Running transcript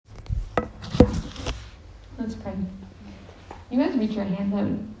Let's pray. You guys reach your hands out.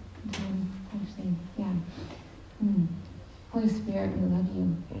 Actually, yeah. Holy Spirit, we love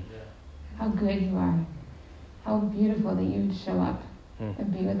you. How good you are. How beautiful that you would show up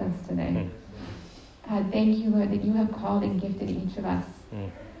and be with us today. God, thank you, Lord, that you have called and gifted each of us.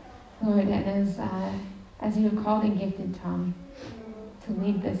 Lord, and as you have called and gifted Tom to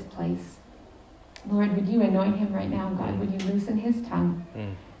lead this place, Lord, would you anoint him right now, God? Would you loosen his tongue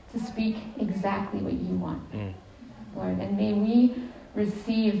to speak exactly what you want, Lord? And may we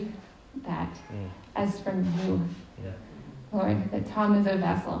receive that as from you, Lord, that Tom is a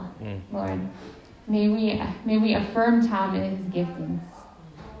vessel, Lord. May we affirm Tom in his giftings,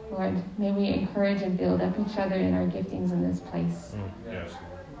 Lord. May we encourage and build up each other in our giftings in this place,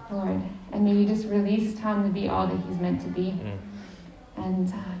 Lord. And may you just release Tom to be all that he's meant to be.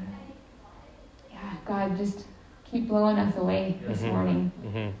 And God, just keep blowing us away this morning.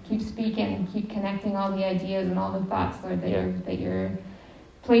 Keep speaking, keep connecting all the ideas and all the thoughts, Lord, that you're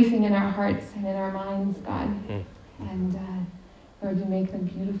placing in our hearts and in our minds, God. And Lord, you make them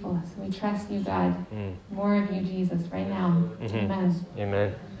beautiful. So we trust you, God. More of you, Jesus, right now. Amen.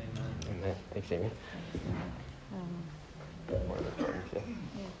 Amen. Thanks, Amy.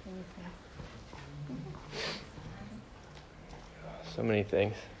 So many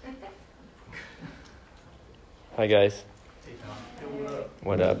things. Hi, guys.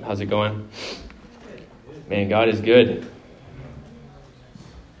 What up? How's it going? Man, God is good.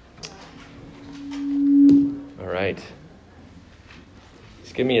 All right.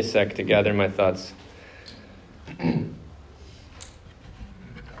 Just give me a sec to gather my thoughts. I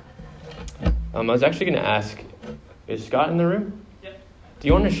was actually going to ask, is Scott in the room? Yep. Do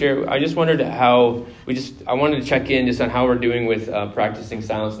you want to share? I just wondered how I wanted to check in just on how we're doing with practicing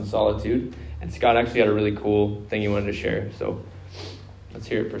silence and solitude. And Scott actually had a really cool thing he wanted to share. So let's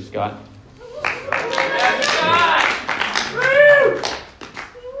hear it for Scott.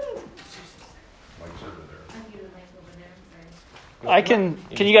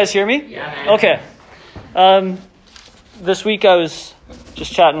 Can you guys hear me? Yeah. Okay. This week I was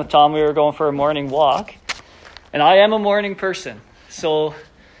just chatting with Tom. We were going for a morning walk. And I am a morning person. So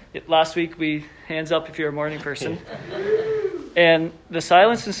last week hands up if you're a morning person. And the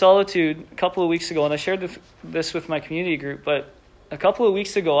silence and solitude a couple of weeks ago, and I shared this with my community group, but a couple of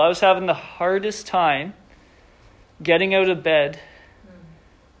weeks ago I was having the hardest time getting out of bed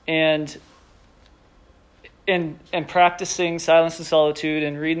and practicing silence and solitude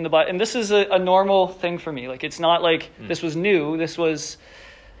and reading the Bible. And this is a normal thing for me. Like, it's not like this was new. This was,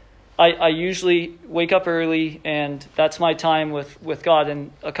 I usually wake up early and that's my time with God.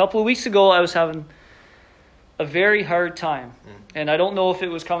 And a couple of weeks ago I was having a very hard time. And I don't know if it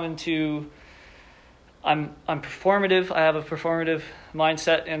was coming to, I'm performative. I have a performative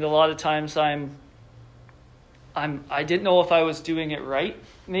mindset. And a lot of times I didn't know if I was doing it right.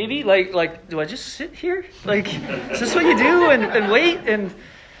 Maybe like, do I just sit here? Like, is this what you do and wait?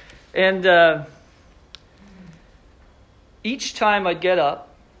 And each time I'd get up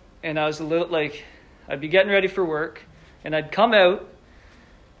and I was a little I'd be getting ready for work and I'd come out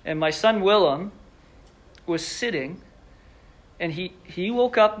and my son Willem was sitting and he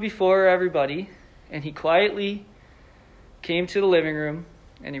woke up before everybody and he quietly came to the living room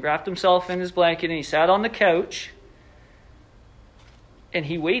and he wrapped himself in his blanket and he sat on the couch and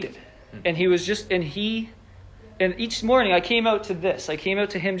he waited. And he was just, and each morning I came out to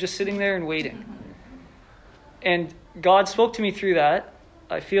him just sitting there and waiting. And God spoke to me through that.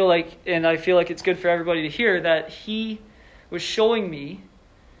 I feel like it's good for everybody to hear that he was showing me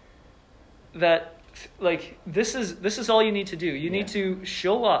that, like, this is all you need to do. You need to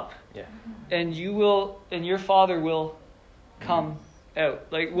show up and your Father will come out.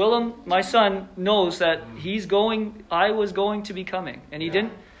 Like, Willem, my son, knows that I was going to be coming. And he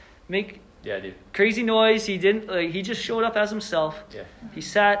didn't make crazy noise. He didn't, he just showed up as himself. Yeah. He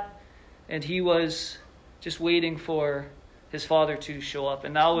sat and he was just waiting for his Father to show up.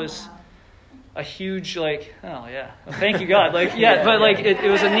 And that was a huge, thank you, God.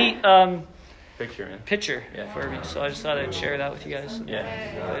 It was a neat picture for me. So I just thought I'd share that with you guys.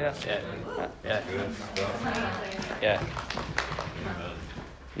 Yeah.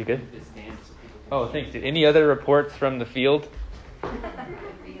 You good? Oh, thanks. Any other reports from the field?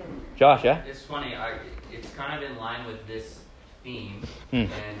 Josh, yeah? It's funny. It's kind of in line with this theme.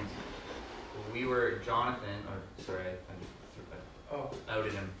 And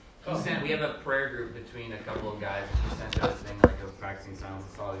outed him. We have a prayer group between a couple of guys. He sent out a thing of practicing silence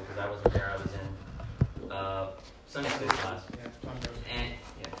and solitude because I wasn't there. I was in Sunday school class. I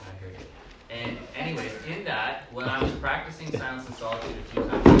heard it. And anyways, in that, when I was practicing silence and solitude a few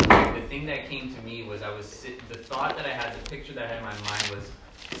times, the thing that came to me was the thought that I had, the picture that I had in my mind was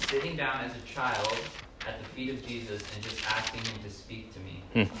sitting down as a child at the feet of Jesus and just asking him to speak to me.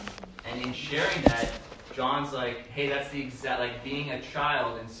 And in sharing that, John's like, hey, that's the exact, like being a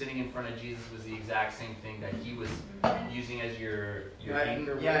child and sitting in front of Jesus was the exact same thing that he was using as your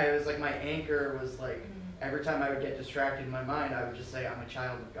anchor. Yeah, it was like my anchor was like, every time I would get distracted in my mind, I would just say, I'm a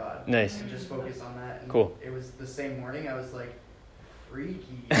child of God. Nice. And just focus on that. And cool. It was the same morning, I was like,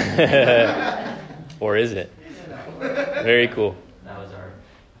 freaky. Or is it? Very cool. That was our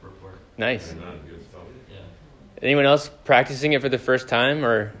report. Nice. Yeah. Anyone else practicing it for the first time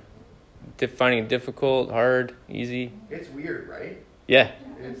or finding it difficult, hard, easy? It's weird, right? Yeah.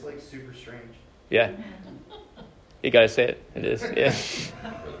 It's like super strange. Yeah. You gotta say it. It is. Yeah.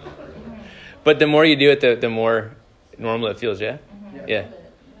 But the more you do it, the more normal it feels. Yeah. Yeah.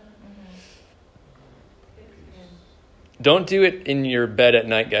 Don't do it in your bed at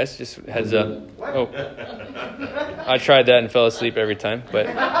night, guys. Just heads up. What? Oh, I tried that and fell asleep every time. But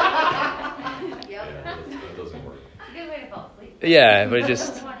That doesn't work. It's a good way to fall asleep. yeah, but it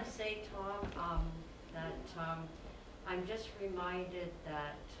just. I want to say, Tom, that I'm just reminded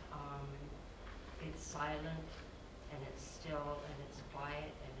that it's silent and it's still and it's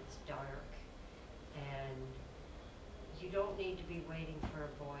quiet and it's dark, and you don't need to be waiting for a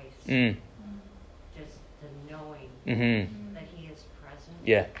voice. Just the knowing that he is present.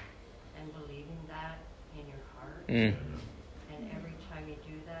 Yeah. And believing that in your heart. Mm. And every time you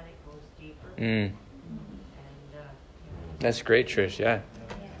do that, it goes deeper. Mm. And That's great, Trish. Yeah.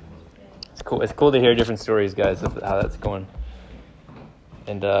 It's cool. It's cool to hear different stories, guys, of how that's going.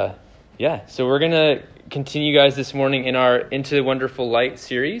 And yeah, so we're gonna continue, guys, this morning in our Into the Wonderful Light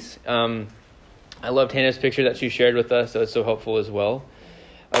series. I loved Hannah's picture that she shared with us. That was so helpful as well.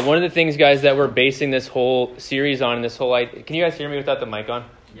 One of the things, guys, that we're basing this whole series on, this whole light. Can you guys hear me without the mic on?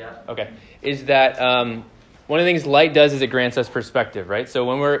 Yeah. Okay. Is that one of the things light does is it grants us perspective, right? So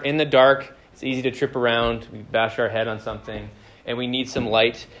when we're in the dark, it's easy to trip around, we bash our head on something, and we need some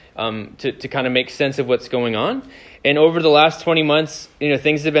light to kind of make sense of what's going on. And over the last 20 months,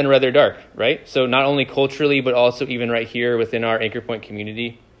 things have been rather dark, right? So not only culturally, but also even right here within our Anchor Point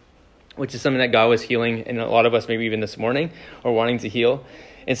community, which is something that God was healing, and a lot of us maybe even this morning, or wanting to heal.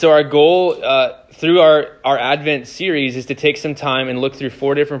 And so our goal through our Advent series is to take some time and look through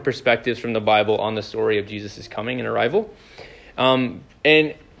 4 different perspectives from the Bible on the story of Jesus' coming and arrival. And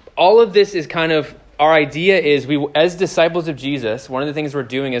all of this is kind of, our idea is we, as disciples of Jesus, one of the things we're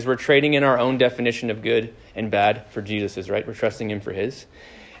doing is we're trading in our own definition of good and bad for Jesus's, right? We're trusting him for his.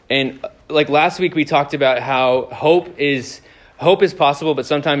 And like last week, we talked about how hope is possible, but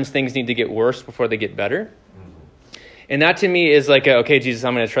sometimes things need to get worse before they get better. And that to me is like, okay, Jesus,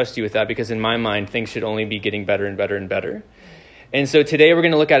 I'm going to trust you with that, because in my mind, things should only be getting better and better and better. And so today we're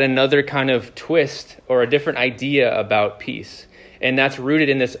going to look at another kind of twist or a different idea about peace. And that's rooted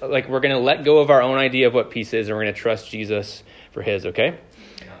in this, like we're going to let go of our own idea of what peace is, and we're going to trust Jesus for his, okay?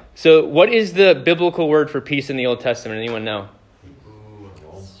 Yeah. So what is the biblical word for peace in the Old Testament? Anyone know?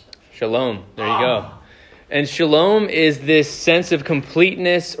 Shalom. There you go. And shalom is this sense of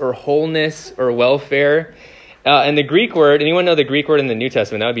completeness or wholeness or welfare. And the Greek word, anyone know the Greek word in the New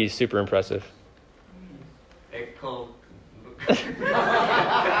Testament? That would be super impressive.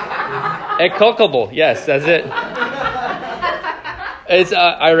 Ekokable. Yes, that's it. It's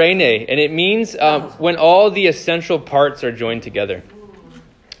irene, and it means when all the essential parts are joined together.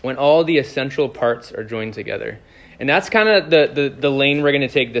 When all the essential parts are joined together. And that's kind of the lane we're going to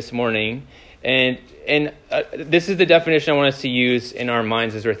take this morning. And this is the definition I want us to use in our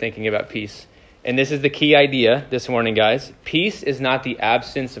minds as we're thinking about peace. And this is the key idea this morning, guys. Peace is not the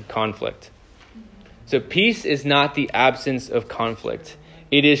absence of conflict. So peace is not the absence of conflict.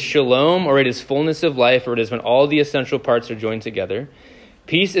 It is shalom, or it is fullness of life, or it is when all the essential parts are joined together.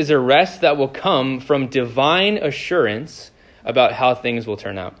 Peace is a rest that will come from divine assurance about how things will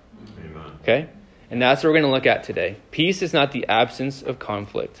turn out. Amen. Okay? And that's what we're going to look at today. Peace is not the absence of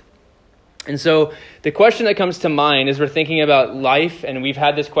conflict. And so the question that comes to mind as we're thinking about life, and we've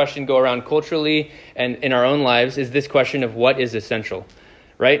had this question go around culturally and in our own lives, is this question of what is essential,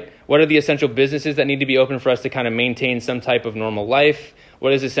 right? What are the essential businesses that need to be open for us to kind of maintain some type of normal life?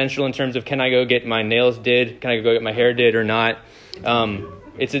 What is essential in terms of, can I go get my nails did? Can I go get my hair did or not?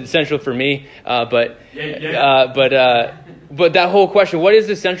 It's essential for me, but that whole question, what is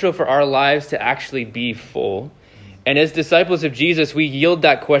essential for our lives to actually be full? And as disciples of Jesus, we yield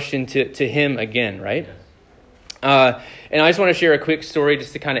that question to him again, right? Yes. And I just want to share a quick story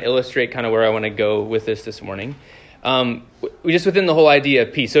just to kind of illustrate kind of where I want to go with this morning. Just within the whole idea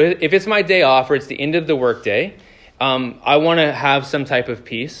of peace. So if it's my day off or it's the end of the workday, I want to have some type of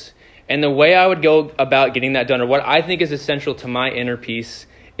peace. And the way I would go about getting that done, or what I think is essential to my inner peace,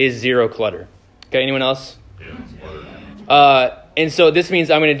 is zero clutter. Okay, anyone else? And so this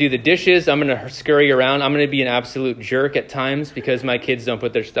means I'm going to do the dishes. I'm going to scurry around. I'm going to be an absolute jerk at times because my kids don't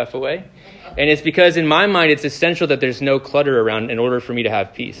put their stuff away. And it's because in my mind, it's essential that there's no clutter around in order for me to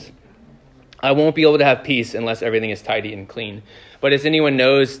have peace. I won't be able to have peace unless everything is tidy and clean. But as anyone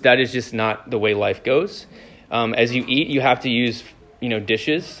knows, that is just not the way life goes. As you eat, you have to use,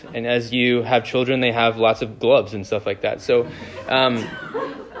 dishes. And as you have children, they have lots of gloves and stuff like that. So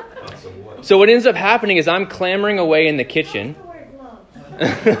what ends up happening is I'm clambering away in the kitchen.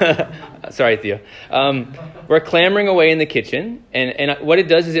 Sorry, Theo. We're clambering away in the kitchen, and what it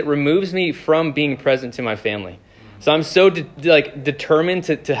does is it removes me from being present to my family. So I'm so determined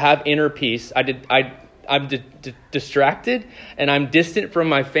to have inner peace. I'm distracted, and I'm distant from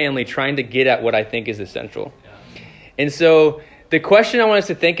my family, trying to get at what I think is essential. And so the question I want us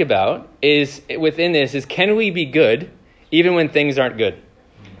to think about is within this is, can we be good even when things aren't good?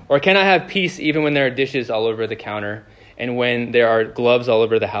 Or can I have peace even when there are dishes all over the counter and when there are gloves all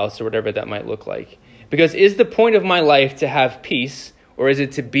over the house, or whatever that might look like? Because is the point of my life to have peace, or is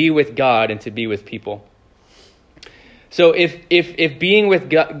it to be with God and to be with people? So if being with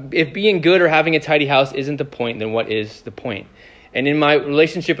God, if being good or having a tidy house isn't the point, then what is the point? And in my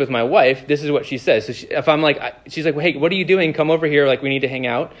relationship with my wife, this is what she says. So if I'm like, she's like, well, hey, what are you doing? Come over here. Like, we need to hang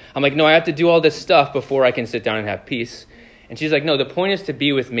out. I'm like, no, I have to do all this stuff before I can sit down and have peace. And she's like, no, the point is to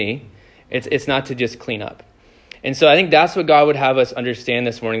be with me. It's not to just clean up. And so I think that's what God would have us understand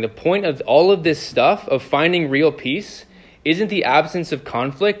this morning. The point of all of this stuff, of finding real peace, isn't the absence of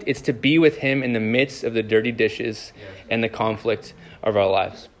conflict. It's to be with him in the midst of the dirty dishes and the conflict of our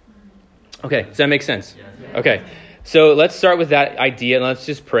lives. Okay, does that make sense? Okay, so let's start with that idea, and let's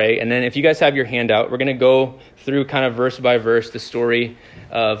just pray. And then if you guys have your handout, we're going to go through kind of verse by verse the story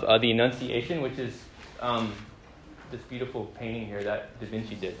of the Annunciation, which is this beautiful painting here that Da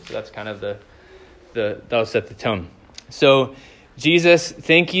Vinci did. So that's kind of that'll set the tone. So Jesus,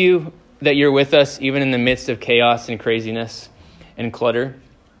 thank you that you're with us even in the midst of chaos and craziness and clutter.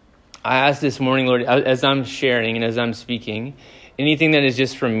 I ask this morning, Lord, as I'm sharing and as I'm speaking, anything that is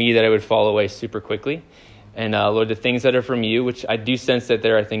just from me that I would fall away super quickly. And Lord, the things that are from you, which I do sense that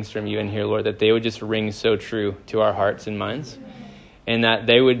there are things from you in here, Lord, that they would just ring so true to our hearts and minds. And that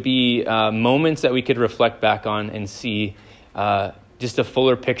they would be moments that we could reflect back on and see just a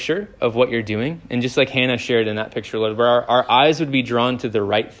fuller picture of what you're doing. And just like Hannah shared in that picture, Lord, where our eyes would be drawn to the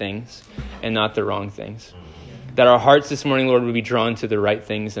right things and not the wrong things. That our hearts this morning, Lord, would be drawn to the right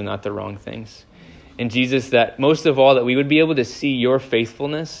things and not the wrong things. And Jesus, that most of all, that we would be able to see your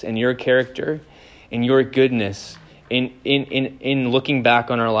faithfulness and your character and your goodness in looking back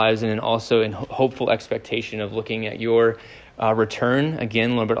on our lives, and also in hopeful expectation of looking at your return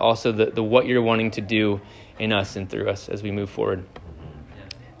again, Lord, but also the what you're wanting to do in us and through us as we move forward.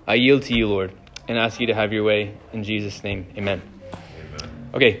 I yield to you, Lord, and ask you to have your way in Jesus' name. Amen.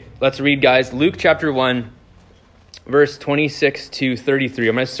 Okay, let's read, guys. Luke chapter 1, verse 26 to 33.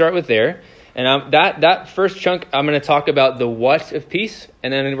 I'm going to start with there. And that first chunk, I'm going to talk about the what of peace,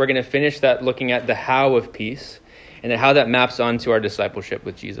 and then we're going to finish that looking at the how of peace, and then how that maps onto our discipleship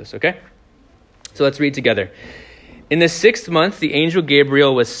with Jesus, okay? So let's read together. In the 6th month, the angel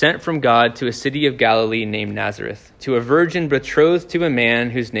Gabriel was sent from God to a city of Galilee named Nazareth, to a virgin betrothed to a man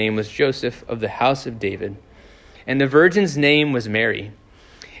whose name was Joseph, of the house of David. And the virgin's name was Mary.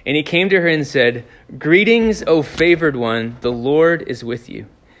 And he came to her and said, "Greetings, O favored one, the Lord is with you."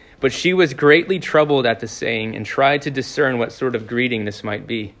 But she was greatly troubled at the saying, and tried to discern what sort of greeting this might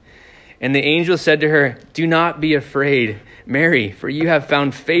be. And the angel said to her, "Do not be afraid, Mary, for you have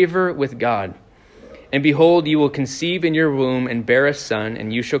found favor with God. And behold, you will conceive in your womb and bear a son,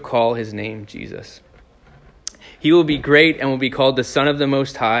 and you shall call his name Jesus. He will be great and will be called the Son of the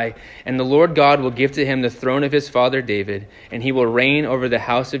Most High, and the Lord God will give to him the throne of his father David, and he will reign over the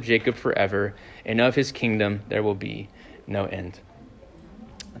house of Jacob forever, and of his kingdom there will be no end."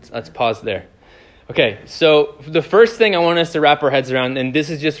 Let's pause there. Okay, so the first thing I want us to wrap our heads around, and this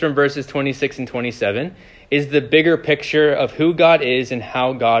is just from verses 26 and 27, is the bigger picture of who God is and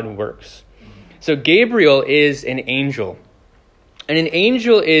how God works. So Gabriel is an angel. And an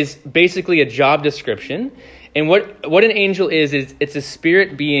angel is basically a job description. And what an angel is it's a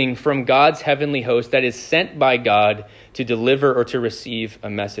spirit being from God's heavenly host that is sent by God to deliver or to receive a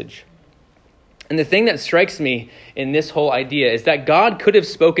message. And the thing that strikes me in this whole idea is that God could have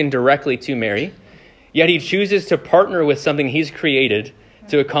spoken directly to Mary, yet he chooses to partner with something he's created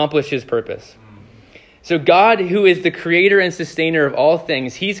to accomplish his purpose. So God, who is the creator and sustainer of all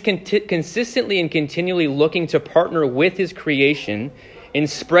things, he's consistently and continually looking to partner with his creation in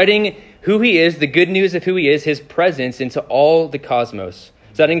spreading who he is, the good news of who he is, his presence into all the cosmos.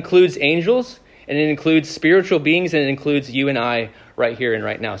 So that includes angels, and it includes spiritual beings, and it includes you and I right here and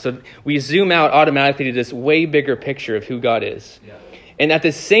right now. So we zoom out automatically to this way bigger picture of who God is. Yeah. And at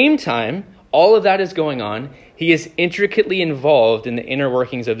the same time, all of that is going on. He is intricately involved in the inner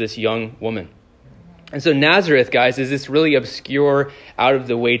workings of this young woman. And so Nazareth, guys, is this really obscure,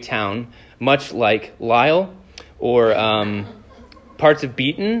 out-of-the-way town, much like Lisle or parts of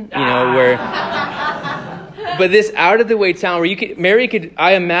Beaton, where... But this out-of-the-way town where Mary could,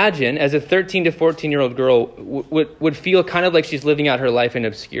 I imagine, as a 13 to 14-year-old girl, would feel kind of like she's living out her life in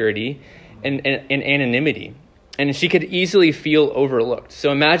obscurity and anonymity. And she could easily feel overlooked.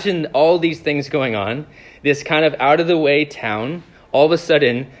 So imagine all these things going on, this kind of out-of-the-way town. All of a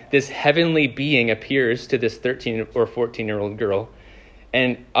sudden, this heavenly being appears to this 13 or 14-year-old girl.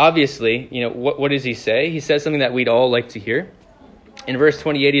 And obviously, what does he say? He says something that we'd all like to hear. In verse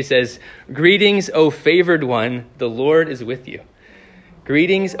 28, he says, "Greetings, O favored one, the Lord is with you."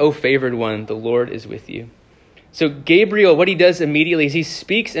 Greetings, O favored one, the Lord is with you. So Gabriel, what he does immediately is he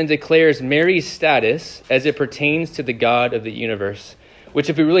speaks and declares Mary's status as it pertains to the God of the universe, which,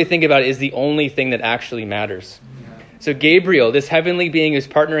 if we really think about it, is the only thing that actually matters. So Gabriel, this heavenly being who's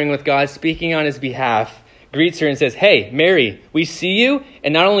partnering with God, speaking on his behalf, greets her and says, "Hey, Mary, we see you,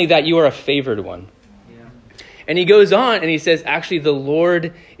 and not only that, you are a favored one." And he goes on and he says, actually, the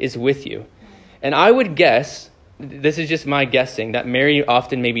Lord is with you. And I would guess, this is just my guessing, that Mary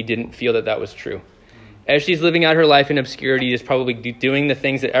often maybe didn't feel that was true. As she's living out her life in obscurity, is probably doing the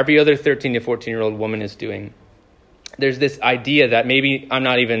things that every other 13 to 14-year-old woman is doing. There's this idea that maybe I'm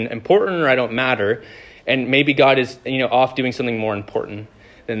not even important or I don't matter. And maybe God is off doing something more important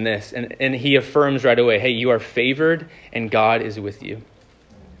than this. And he affirms right away, hey, you are favored and God is with you.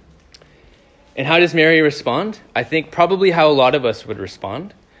 And how does Mary respond? I think probably how a lot of us would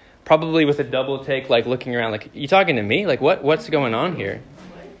respond. Probably with a double take, like looking around, like, you talking to me? Like, what's going on here?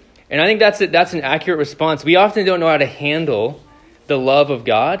 And I think that's an accurate response. We often don't know how to handle the love of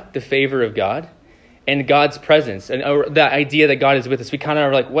God, the favor of God, and God's presence. And the idea that God is with us. We kind of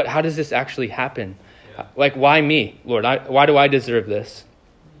are like, how does this actually happen? Yeah. Like, why me, Lord? Why do I deserve this?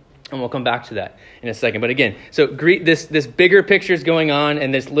 And we'll come back to that in a second. But again, so this bigger picture is going on,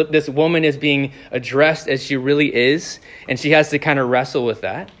 and this woman is being addressed as she really is, and she has to kind of wrestle with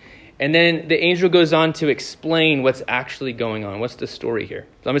that. And then the angel goes on to explain what's actually going on. What's the story here?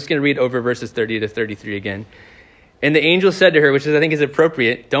 So I'm just going to read over verses 30 to 33 again. And the angel said to her, which I think is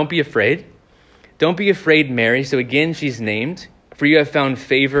appropriate, "Don't be afraid. Don't be afraid, Mary." So again, she's named, "For you have found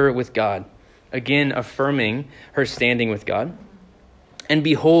favor with God." Again, affirming her standing with God. "And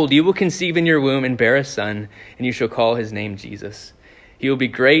behold, you will conceive in your womb and bear a son, and you shall call his name Jesus. He will be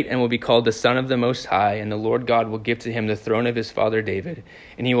great and will be called the Son of the Most High, and the Lord God will give to him the throne of his father David,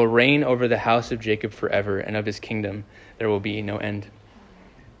 and he will reign over the house of Jacob forever, and of his kingdom there will be no end."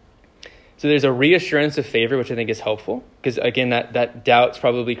 So there's a reassurance of favor, which I think is helpful, because again, that doubt's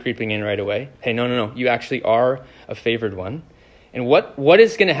probably creeping in right away. Hey, no, you actually are a favored one. And what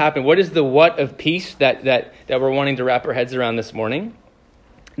is going to happen? What is the what of peace that we're wanting to wrap our heads around this morning?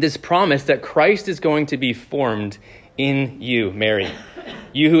 This promise that Christ is going to be formed in you, Mary.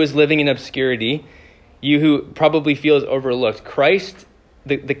 You who is living in obscurity, you who probably feels overlooked. Christ,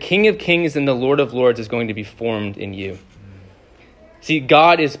 the King of Kings and the Lord of Lords, is going to be formed in you. See,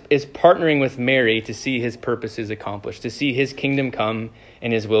 God is partnering with Mary to see his purposes accomplished, to see his kingdom come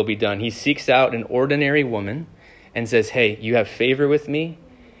and his will be done. He seeks out an ordinary woman and says, hey, you have favor with me,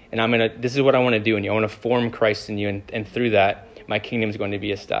 and this is what I want to do in you. I want to form Christ in you, and through that, my kingdom is going to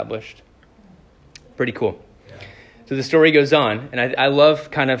be established. Pretty cool. Yeah. So the story goes on, and I love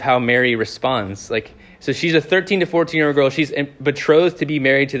kind of how Mary responds. So she's a 13 to 14-year-old girl. She's betrothed to be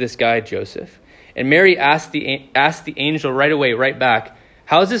married to this guy, Joseph. And Mary asked the angel right away, right back,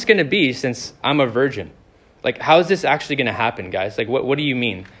 how is this going to be since I'm a virgin? Like, how is this actually going to happen, guys? Like, what do you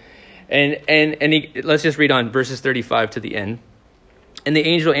mean? Let's just read on verses 35 to the end. "And the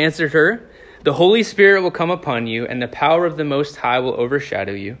angel answered her, 'The Holy Spirit will come upon you, and the power of the Most High will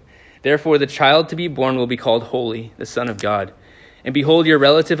overshadow you. Therefore, the child to be born will be called Holy, the Son of God. And behold, your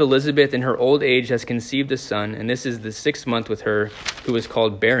relative Elizabeth in her old age has conceived a son, and this is the 6th month with her who is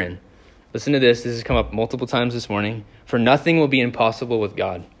called barren.'" Listen to this. This has come up multiple times this morning. "For nothing will be impossible with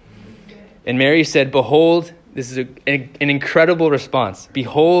God." And Mary said, "Behold," this is an incredible response.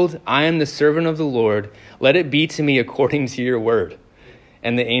 "Behold, I am the servant of the Lord. Let it be to me according to your word."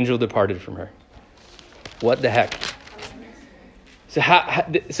 And the angel departed from her. What the heck?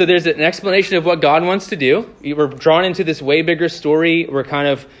 So there's an explanation of what God wants to do. We're drawn into this way bigger story. We're kind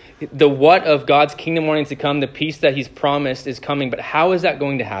of the what of God's kingdom wanting to come, the peace that he's promised is coming, but how is that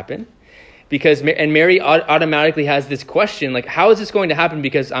going to happen? Because, and Mary automatically has this question, like, how is this going to happen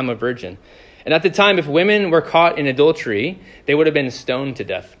because I'm a virgin? And at the time, if women were caught in adultery, they would have been stoned to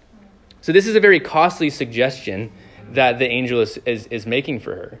death. So this is a very costly suggestion that the angel is making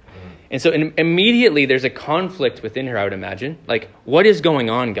for her. And so immediately there's a conflict within her, I would imagine. Like, what is going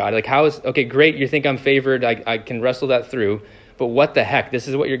on, God? Like, okay, great, you think I'm favored, I can wrestle that through, but what the heck? This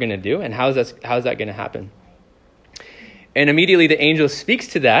is what you're going to do? And how's that going to happen? And immediately the angel speaks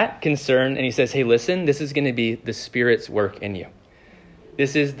to that concern, and he says, hey, listen, this is going to be the Spirit's work in you.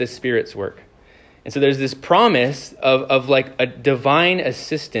 This is the Spirit's work. And so there's this promise of like a divine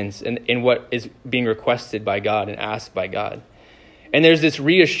assistance in what is being requested by God and asked by God. And there's this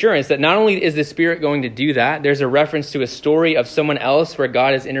reassurance that not only is the Spirit going to do that, there's a reference to a story of someone else where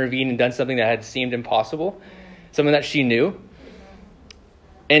God has intervened and done something that had seemed impossible, something that she knew.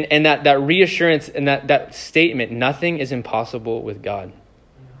 And that reassurance and that statement, nothing is impossible with God.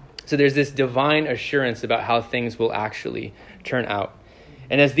 So there's this divine assurance about how things will actually turn out.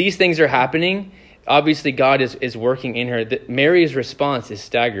 And as these things are happening, obviously God is working in her. Mary's response is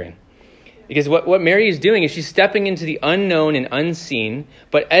staggering. Because what Mary is doing is she's stepping into the unknown and unseen.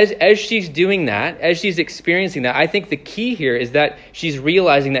 But as she's doing that, as she's experiencing that, I think the key here is that she's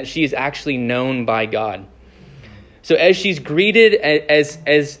realizing that she is actually known by God. So as she's greeted as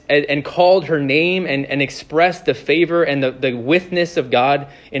and called her name and expressed the favor and the witness of God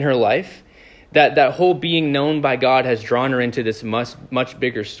in her life, that whole being known by God has drawn her into this much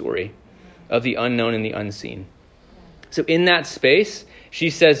bigger story of the unknown and the unseen. So in that space, she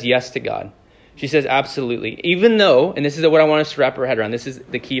says yes to God. She says absolutely. Even though, and this is what I want us to wrap our head around, this is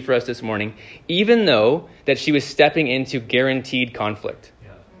the key for us this morning, even though that she was stepping into guaranteed conflict.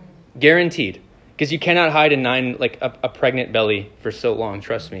 Yeah. Guaranteed. Because you cannot hide a pregnant belly for so long,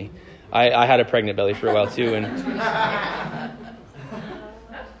 trust me. I had a pregnant belly for a while too.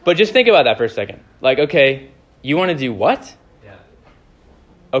 But just think about that for a second. Like, okay, you want to do what? Yeah.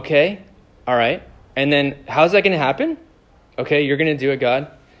 Okay, all right. And then how's that going to happen? Okay, you're going to do it,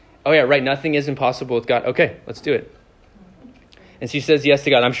 God. Oh yeah, right, nothing is impossible with God. Okay, let's do it. And she says yes to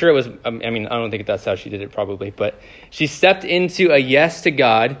God. I'm sure it was, I don't think that's how she did it probably, but she stepped into a yes to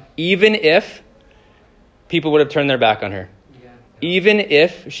God, even if people would have turned their back on her. Yeah. Even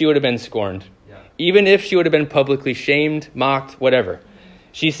if she would have been scorned. Yeah. Even if she would have been publicly shamed, mocked, whatever.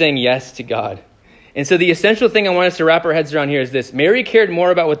 She's saying yes to God. And so the essential thing I want us to wrap our heads around here is this. Mary cared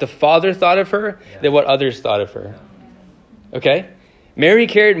more about what the Father thought of her than what others thought of her. Okay? Mary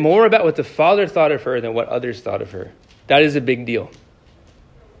cared more about what the Father thought of her than what others thought of her. That is a big deal.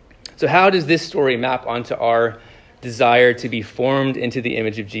 So how does this story map onto our desire to be formed into the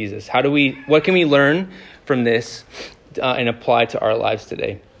image of Jesus? What can we learn from this and apply to our lives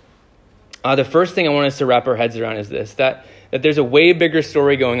today? The first thing I want us to wrap our heads around is this, that there's a way bigger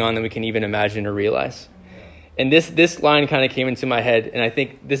story going on than we can even imagine or realize. And this line kind of came into my head, and I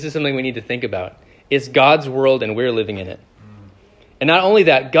think this is something we need to think about. It's God's world, and we're living in it. And not only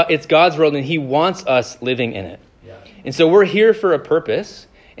that, it's God's world, and he wants us living in it. Yeah. And so we're here for a purpose.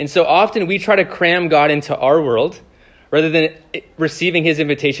 And so often we try to cram God into our world rather than receiving his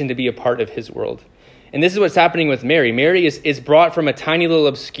invitation to be a part of his world. And this is what's happening with Mary. Mary is brought from a tiny little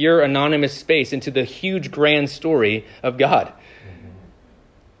obscure anonymous space into the huge grand story of God. Mm-hmm.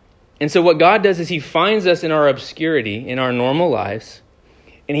 And so what God does is he finds us in our obscurity, in our normal lives,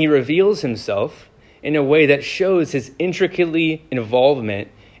 and he reveals himself in a way that shows his intricately involvement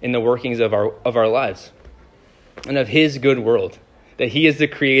in the workings of our lives and of his good world. That he is the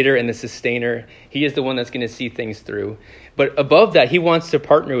creator and the sustainer. He is the one that's going to see things through. But above that, he wants to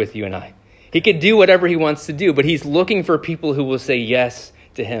partner with you and I. He could do whatever he wants to do, but he's looking for people who will say yes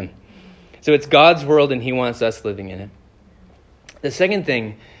to him. So it's God's world, and he wants us living in it. The second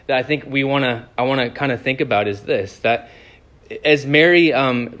thing that I think I want to kind of think about is this, that as Mary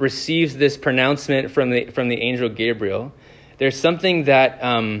receives this pronouncement from the angel Gabriel, there's something that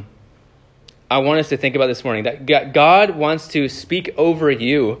I want us to think about this morning, that God wants to speak over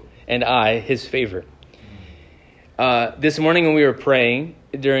you and I his favor. This morning when we were praying,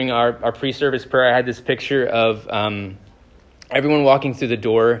 during our pre-service prayer, I had this picture of everyone walking through the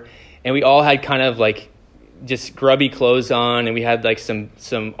door, and we all had kind of like just grubby clothes on, and we had like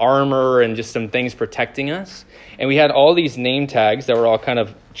some armor and just some things protecting us. And we had all these name tags that were all kind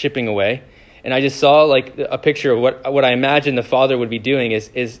of chipping away. And I just saw like a picture of what I imagine the Father would be doing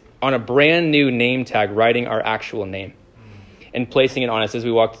is on a brand new name tag, writing our actual name and placing it on us as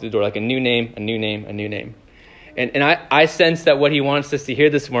we walk through the door, like a new name, a new name, a new name. And I sense that what he wants us to hear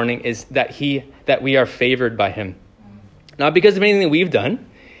this morning is that we are favored by him. Not because of anything that we've done,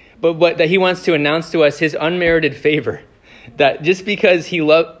 but that he wants to announce to us his unmerited favor. That just because he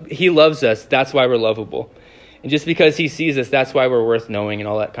loves us, that's why we're lovable. And just because he sees us, that's why we're worth knowing and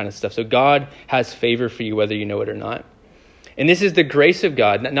all that kind of stuff. So God has favor for you whether you know it or not. And this is the grace of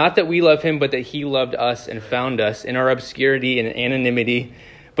God. Not that we love him, but that he loved us and found us in our obscurity and anonymity.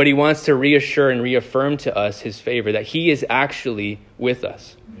 But he wants to reassure and reaffirm to us his favor, that he is actually with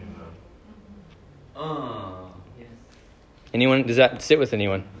us. Anyone? Does that sit with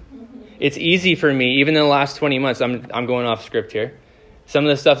anyone? It's easy for me, even in the last 20 months, I'm going off script here. Some of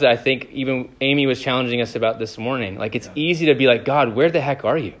the stuff that I think even Amy was challenging us about this morning. Like, it's easy to be like, God, where the heck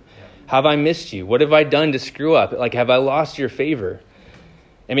are you? Have I missed you? What have I done to screw up? Like, have I lost your favor?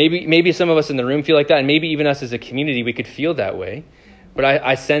 And maybe some of us in the room feel like that, and maybe even us as a community, we could feel that way. But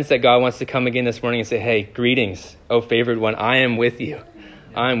I sense that God wants to come again this morning and say, hey, greetings, oh favored one, I am with you.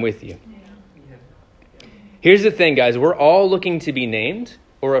 I am with you. Here's the thing, guys. We're all looking to be named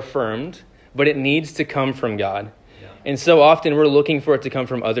or affirmed, but it needs to come from God. And so often we're looking for it to come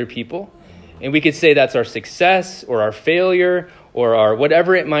from other people. And we could say that's our success or our failure or our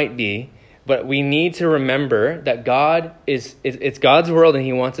whatever it might be. But we need to remember that God it's God's world and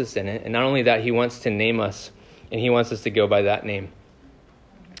he wants us in it. And not only that, he wants to name us and he wants us to go by that name.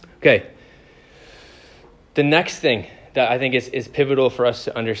 Okay. The next thing that I think is pivotal for us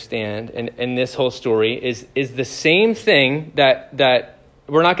to understand in this whole story is the same thing that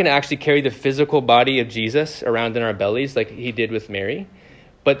we're not going to actually carry the physical body of Jesus around in our bellies like he did with Mary.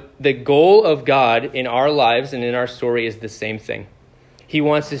 But the goal of God in our lives and in our story is the same thing. He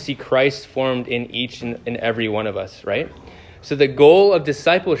wants to see Christ formed in each and every one of us, right? So the goal of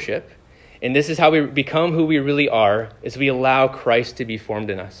discipleship, and this is how we become who we really are, is we allow Christ to be formed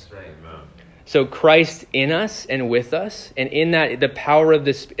in us. Right. So Christ in us and with us, and in that, the power of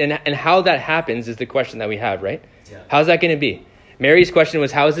this, and how that happens is the question that we have, right? Yeah. How's that going to be? Mary's question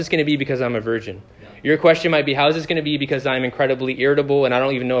was, how is this going to be because I'm a virgin? Yeah. Your question might be, how is this going to be because I'm incredibly irritable and I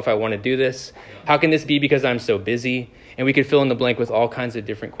don't even know if I want to do this? Yeah. How can this be because I'm so busy? And we could fill in the blank with all kinds of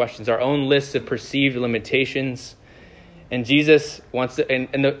different questions, our own lists of perceived limitations. And Jesus wants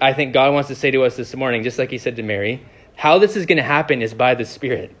to, I think God wants to say to us this morning, just like he said to Mary, how this is going to happen is by the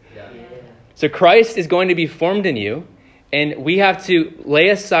Spirit. Yeah. So Christ is going to be formed in you, and we have to lay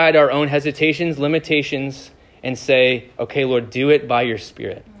aside our own hesitations, limitations, and say, okay, Lord, do it by your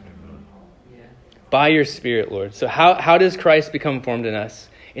Spirit. Yeah. By your Spirit, Lord. So how does Christ become formed in us?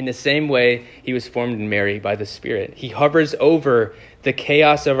 In the same way he was formed in Mary by the Spirit. He hovers over the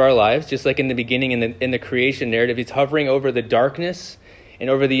chaos of our lives, just like in the beginning in the creation narrative. He's hovering over the darkness and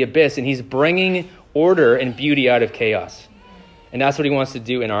over the abyss, and he's bringing order and beauty out of chaos. And that's what he wants to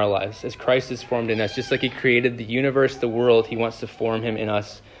do in our lives. As Christ is formed in us, just like he created the universe, the world, he wants to form him in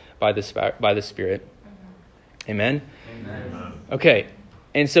us by the Spirit. Amen? Amen. Okay,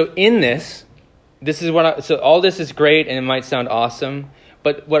 and so in this is so all this is great and it might sound awesome,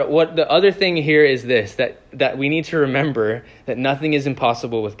 but what the other thing here is this, that we need to remember that nothing is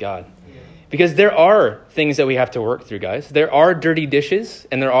impossible with God. Because there are things that we have to work through, guys. There are dirty dishes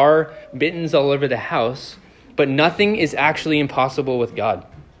and there are mittens all over the house, but nothing is actually impossible with God.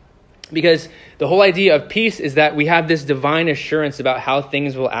 Because the whole idea of peace is that we have this divine assurance about how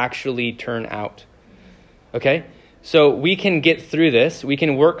things will actually turn out. Okay? So we can get through this. We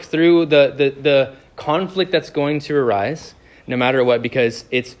can work through the conflict that's going to arise, no matter what, because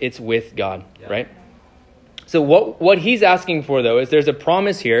it's with God, right? So what he's asking for, though, is there's a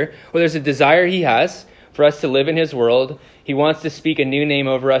promise here, or there's a desire he has for us to live in his world. He wants to speak a new name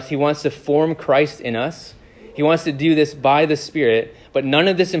over us. He wants to form Christ in us. He wants to do this by the Spirit, but none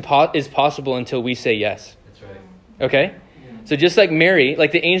of this is possible until we say yes. That's right. Okay? So just like Mary,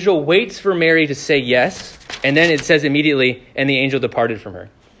 like the angel waits for Mary to say yes, and then it says immediately, and the angel departed from her.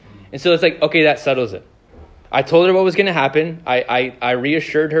 And so it's like, okay, that settles it. I told her what was going to happen. I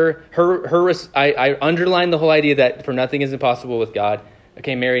reassured her. I underlined the whole idea that for nothing is impossible with God.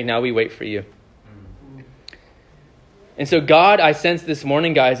 Okay, Mary, now we wait for you. And so God, I sense this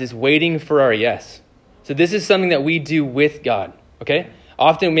morning, guys, is waiting for our yes. So this is something that we do with God, okay?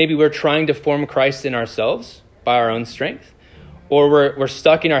 Often maybe we're trying to form Christ in ourselves by our own strength. Or we're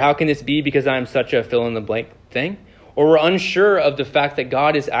stuck in our how can this be because I'm such a fill-in-the-blank thing. Or we're unsure of the fact that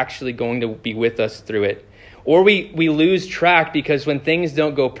God is actually going to be with us through it. Or we lose track because when things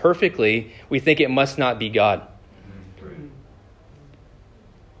don't go perfectly, we think it must not be God.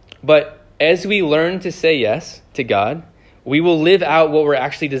 But as we learn to say yes to God, we will live out what we're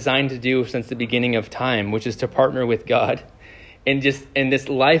actually designed to do since the beginning of time, which is to partner with God and just in this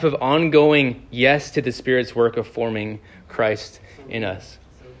life of ongoing yes to the Spirit's work of forming Christ in us.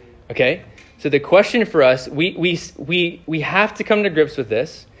 Okay? So the question for us, we have to come to grips with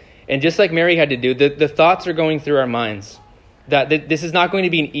this, And just like Mary had to do, the thoughts are going through our minds. That this is not going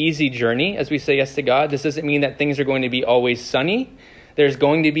to be an easy journey as we say yes to God. This doesn't mean that things are going to be always sunny. There's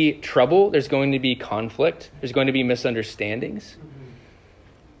going to be trouble. There's going to be conflict. There's going to be misunderstandings.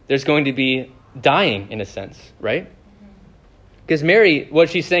 There's going to be dying, in a sense, right? Because Mary, what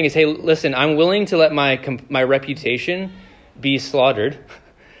she's saying is, hey, listen, I'm willing to let my reputation be slaughtered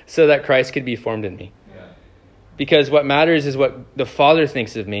so that Christ could be formed in me. Yeah. Because what matters is what the Father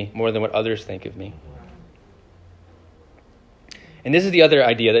thinks of me more than what others think of me. And this is the other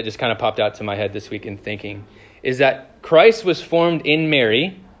idea that just kind of popped out to my head this week in thinking, is that Christ was formed in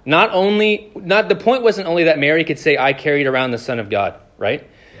Mary. The point wasn't only that Mary could say, I carried around the Son of God, right?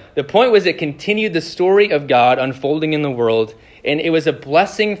 Yeah. The point was it continued the story of God unfolding in the world, and it was a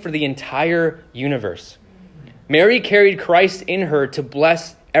blessing for the entire universe. Mary carried Christ in her to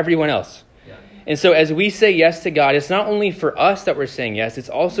bless everyone else. Yeah. And so as we say yes to God, it's not only for us that we're saying yes, it's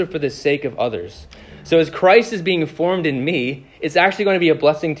also for the sake of others. So as Christ is being formed in me, it's actually going to be a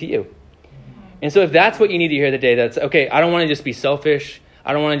blessing to you. And so if that's what you need to hear today, that's, okay, I don't want to just be selfish.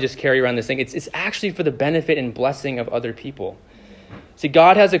 I don't want to just carry around this thing. It's actually for the benefit and blessing of other people. See,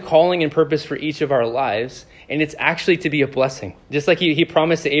 God has a calling and purpose for each of our lives, and it's actually to be a blessing. Just like he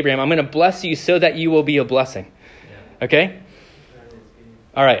promised to Abraham, I'm going to bless you so that you will be a blessing. Okay?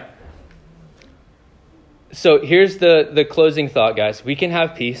 All right. So here's the closing thought, guys. We can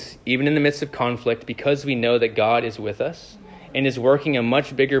have peace even in the midst of conflict because we know that God is with us and is working a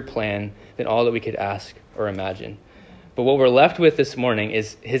much bigger plan than all that we could ask or imagine. But what we're left with this morning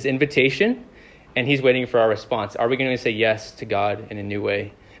is his invitation, and he's waiting for our response. Are we going to say yes to God in a new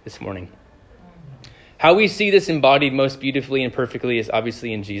way this morning? How we see this embodied most beautifully and perfectly is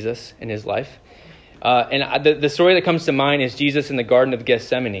obviously in Jesus and his life. And the story that comes to mind is Jesus in the Garden of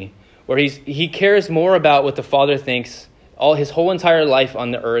Gethsemane, where he cares more about what the Father thinks his whole entire life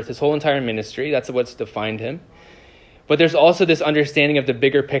on the earth, his whole entire ministry. That's what's defined him. But there's also this understanding of the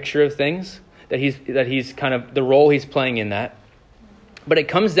bigger picture of things, that he's kind of the role he's playing in that. But it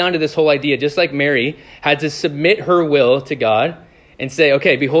comes down to this whole idea, just like Mary had to submit her will to God and say,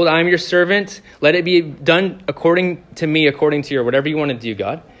 okay, behold, I am your servant. Let it be done according to me, according to your whatever you want to do,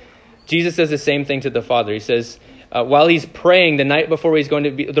 God. Jesus says the same thing to the Father. He says, while he's praying the night he's going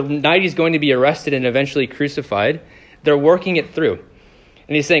to be arrested and eventually crucified, they're working it through.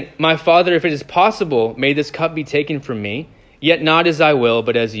 And he's saying, my Father, if it is possible, may this cup be taken from me, yet not as I will,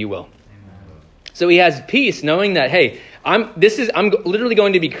 but as you will. Amen. So he has peace knowing that, hey, I'm literally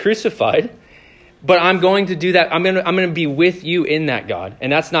going to be crucified, but I'm going to do that. I'm going to be with you in that, God.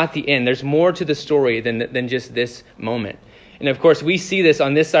 And that's not the end. There's more to the story than just this moment. And of course, we see this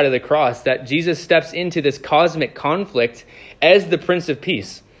on this side of the cross, that Jesus steps into this cosmic conflict as the Prince of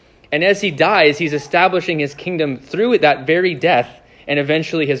Peace. And as he dies, he's establishing his kingdom through that very death and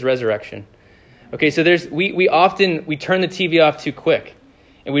eventually his resurrection. Okay, so we often turn the TV off too quick,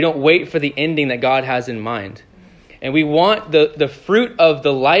 and we don't wait for the ending that God has in mind. And we want the fruit of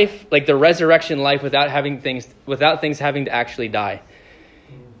the life, like the resurrection life, without things having to actually die.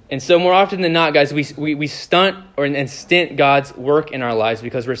 And so more often than not, guys, we stunt and stint God's work in our lives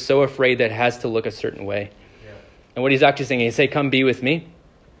because we're so afraid that it has to look a certain way. Yeah. And what he's actually saying is, hey, come be with me.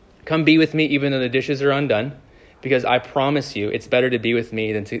 Come be with me even though the dishes are undone. Because I promise you, it's better to be with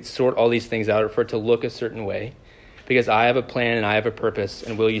me than to sort all these things out or for it to look a certain way. Because I have a plan and I have a purpose.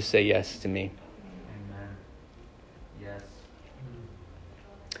 And will you say yes to me? Amen. Yes.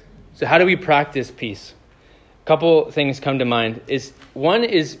 So how do we practice peace? A couple things come to mind. One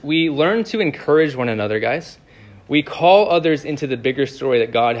is we learn to encourage one another, guys. We call others into the bigger story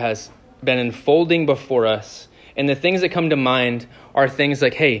that God has been unfolding before us. And the things that come to mind are things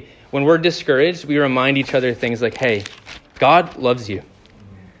like, hey, when we're discouraged, we remind each other things like, hey, God loves you.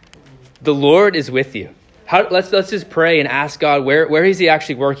 The Lord is with you. Let's just pray and ask God, where is he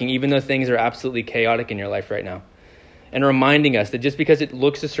actually working, even though things are absolutely chaotic in your life right now? And reminding us that just because it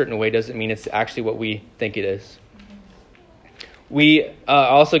looks a certain way doesn't mean it's actually what we think it is. We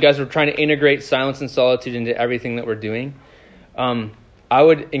also, guys, we're trying to integrate silence and solitude into everything that we're doing. I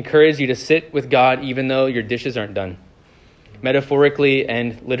would encourage you to sit with God even though your dishes aren't done. Metaphorically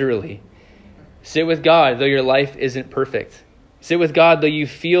and literally. Sit with God though your life isn't perfect. Sit with God though you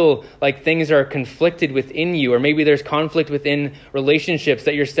feel like things are conflicted within you, or maybe there's conflict within relationships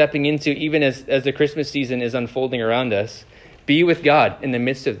that you're stepping into even as the Christmas season is unfolding around us. Be with God in the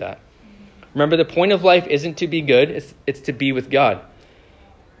midst of that. Remember, the point of life isn't to be good, it's to be with God.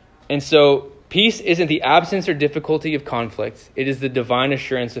 And so peace isn't the absence or difficulty of conflict. It is the divine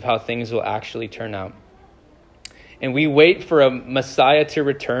assurance of how things will actually turn out. And we wait for a Messiah to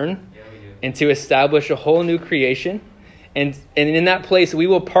return and to establish a whole new creation And in that place, we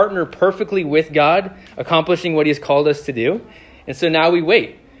will partner perfectly with God, accomplishing what he has called us to do. And so now we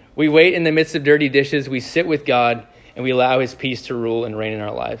wait. We wait in the midst of dirty dishes. We sit with God, and we allow his peace to rule and reign in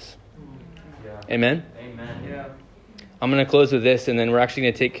our lives. Yeah. Amen? Amen. Yeah. I'm going to close with this, and then we're actually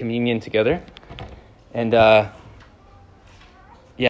going to take communion together. And